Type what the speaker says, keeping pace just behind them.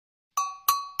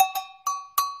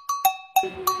Happy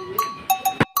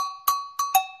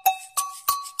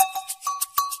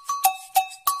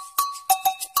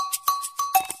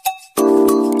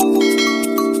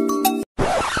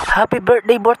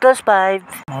birthday, Voltez 5,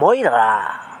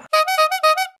 Moira!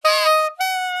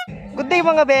 Good day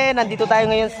mga be! Nandito tayo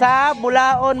ngayon sa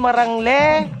Bulaon,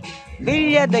 Marangle,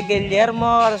 Villa de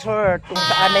Guillermo Resort, kung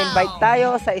saan na-invite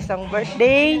tayo sa isang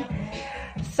birthday.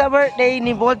 Sa birthday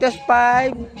ni Voltez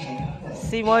 5,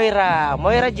 si Moira,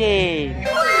 Moira Jane.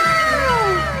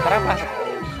 Tara, pasok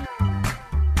tayo.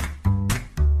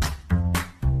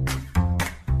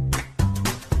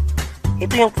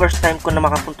 Ito yung first time ko na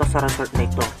makapunta sa resort na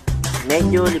ito.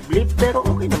 Medyo liblib pero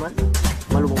okay naman.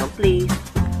 Malumang place.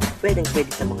 Pwede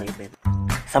sa mga event.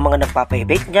 Sa mga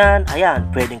nagpapa-event dyan,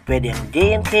 ayan, pwede ang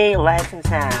JNK Lights and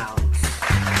Sounds.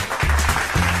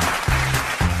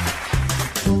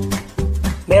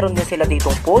 Meron din sila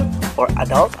ditong pool for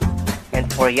adult and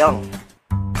for young.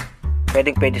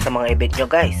 Pwede sa mga event nyo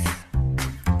guys.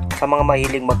 Sa mga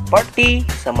mahilig mag-party,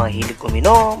 sa mga mahilig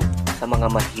uminom, sa mga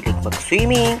mahilig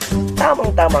mag-swimming,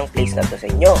 tamang-tamang place na to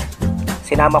sa inyo.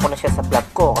 Sinama ko na siya sa vlog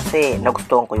ko kasi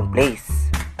nagustuhan ko yung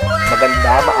place.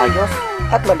 Maganda, maayos,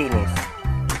 at malinis.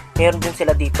 Meron din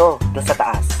sila dito, dun sa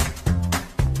taas.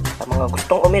 Sa mga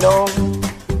gustong uminom,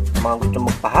 sa mga gustong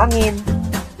magpahangin.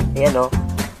 Ayan o.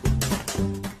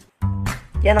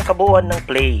 Yan ang kabuuan ng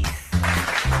place.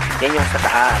 Yan yung sa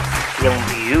taas, yung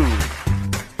view.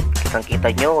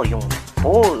 Kitang-kita nyo yung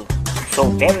pool. So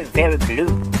very blue.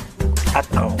 At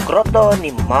ang grotto ni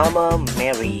Mama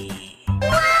Mary.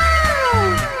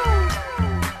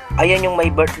 Ayan yung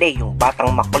may birthday, yung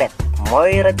batang makulit,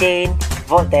 Moira Jane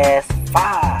Voltez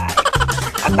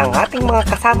 5. At ang ating mga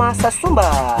kasama sa Zumba.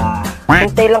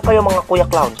 Hintay lang kayo mga kuya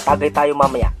clown, tagay tayo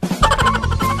mamaya.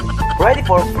 Ready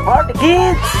for party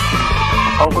kids?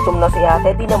 Ang gutom na si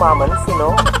ate, di namamansin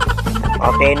no?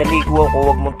 Ate, naligo ako,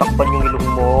 huwag mong takpan yung ilong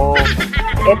mo.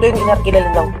 Ito yung inarkilala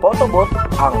ng photo booth,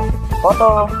 ang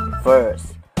photo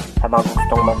first. Sa mga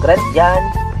gustong mag-rent dyan,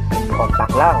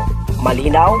 contact lang.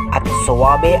 Malinaw at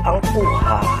suwabe ang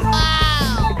kuha.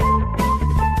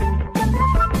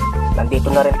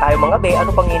 Nandito na rin tayo mga be. Ano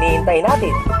pang hinihintay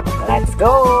natin? Let's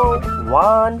go!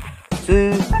 1,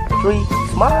 2,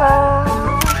 3, smile!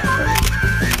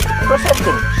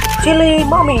 Presenting Chili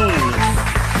Mommy!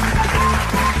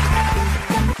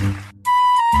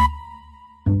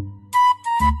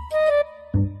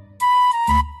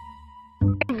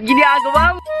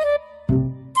 Ginagawa mo?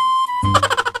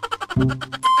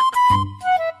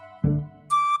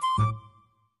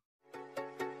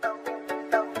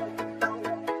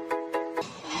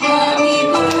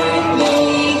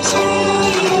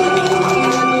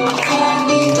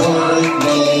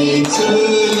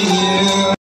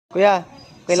 Kuya,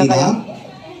 kailan kayo?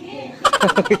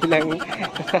 Kailan?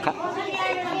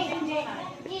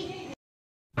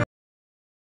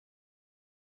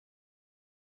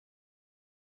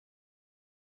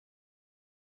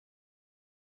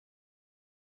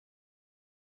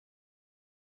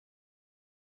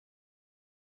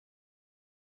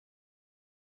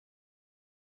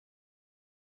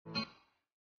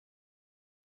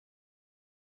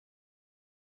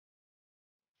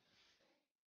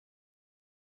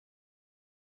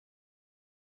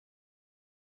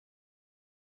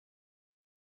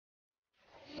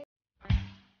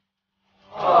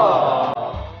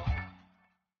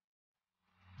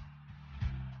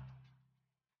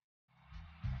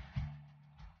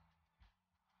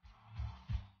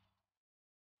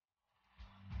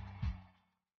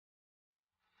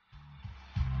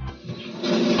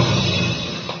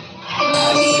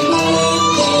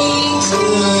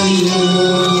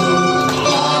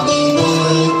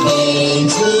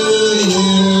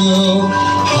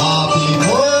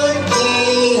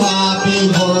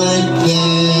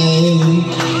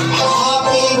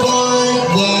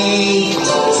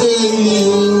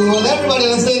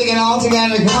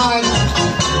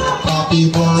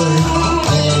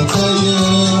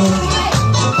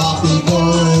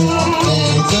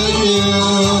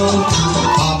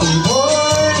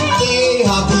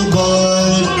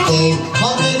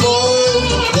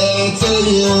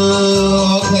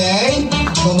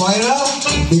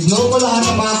 I-blow mo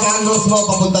lahat ng mga candles mo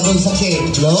papunta doon sa cake.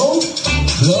 Blow,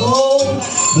 blow,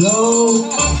 blow,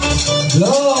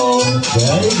 blow.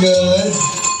 Very good.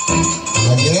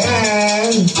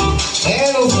 Again.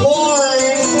 And of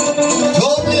course,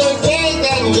 go to your cake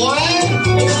and 1,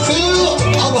 2.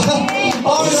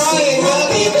 Alright.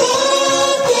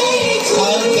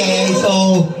 Okay,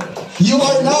 so you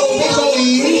are now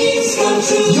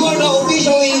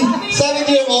officially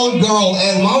 7-year-old girl,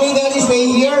 and mommy and daddy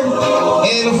stay here.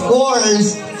 And of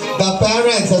course, the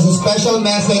parents has a special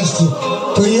message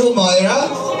to you, Moira.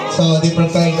 So they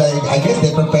prepared, I guess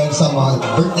they prepared some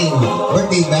birthday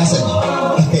message.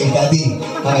 Okay, Daddy.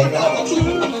 Okay.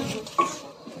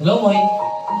 Hello, Moy.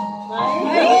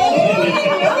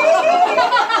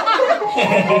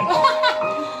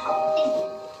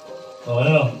 Oh,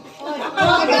 ano?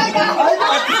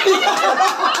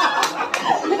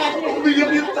 Bigyan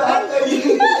yung tatay.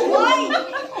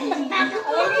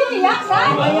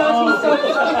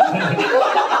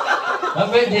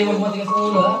 Pwede, huwag matigas sa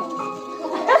ulo, ha?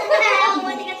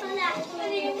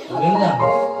 Ayun na.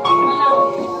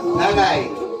 Nanay.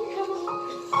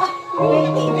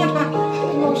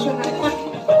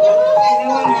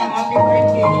 Happy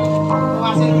birthday.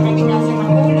 Buwasan ka kami kasi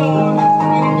ng ulo.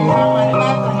 Hindi mo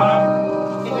malabata, ha?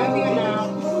 Love you na.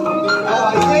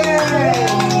 Oh, yeah!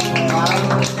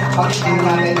 Pakita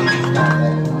natin.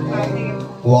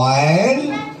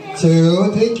 1,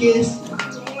 2, 3, kiss.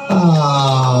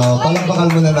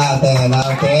 Palakpakan muna natin,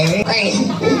 okay? Okay,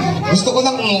 gusto ko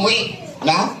nang umuwi.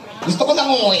 Na? Gusto ko nang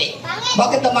umuwi.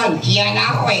 Bakit naman? Hiya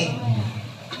na ako eh.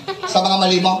 Sa mga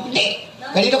mali mo? Hindi.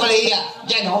 Kanino ka nahiya?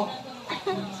 Diyan, oh.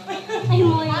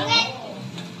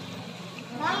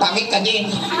 Pangit ka din.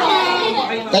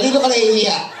 Kanino ka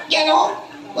nahihiya? Diyan, oh.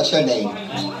 What's your name?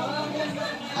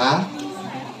 Ha?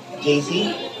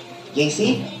 JC?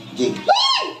 JC? J.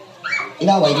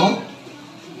 Inaway mo?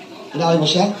 Inaway mo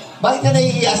siya? Bakit ka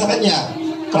nahihiya sa kanya?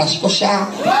 Crush ko siya.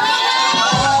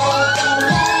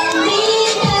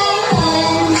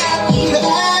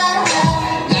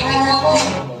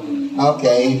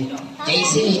 Okay.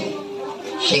 JC,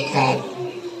 shake hand.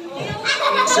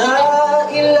 Sa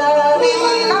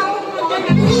ilalim.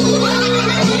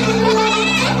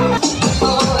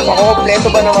 Makukompleto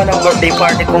ba naman ang birthday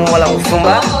party kung walang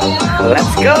Zumba? Let's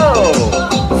go!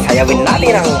 Sayawin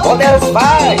natin ang Voltez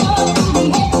 5!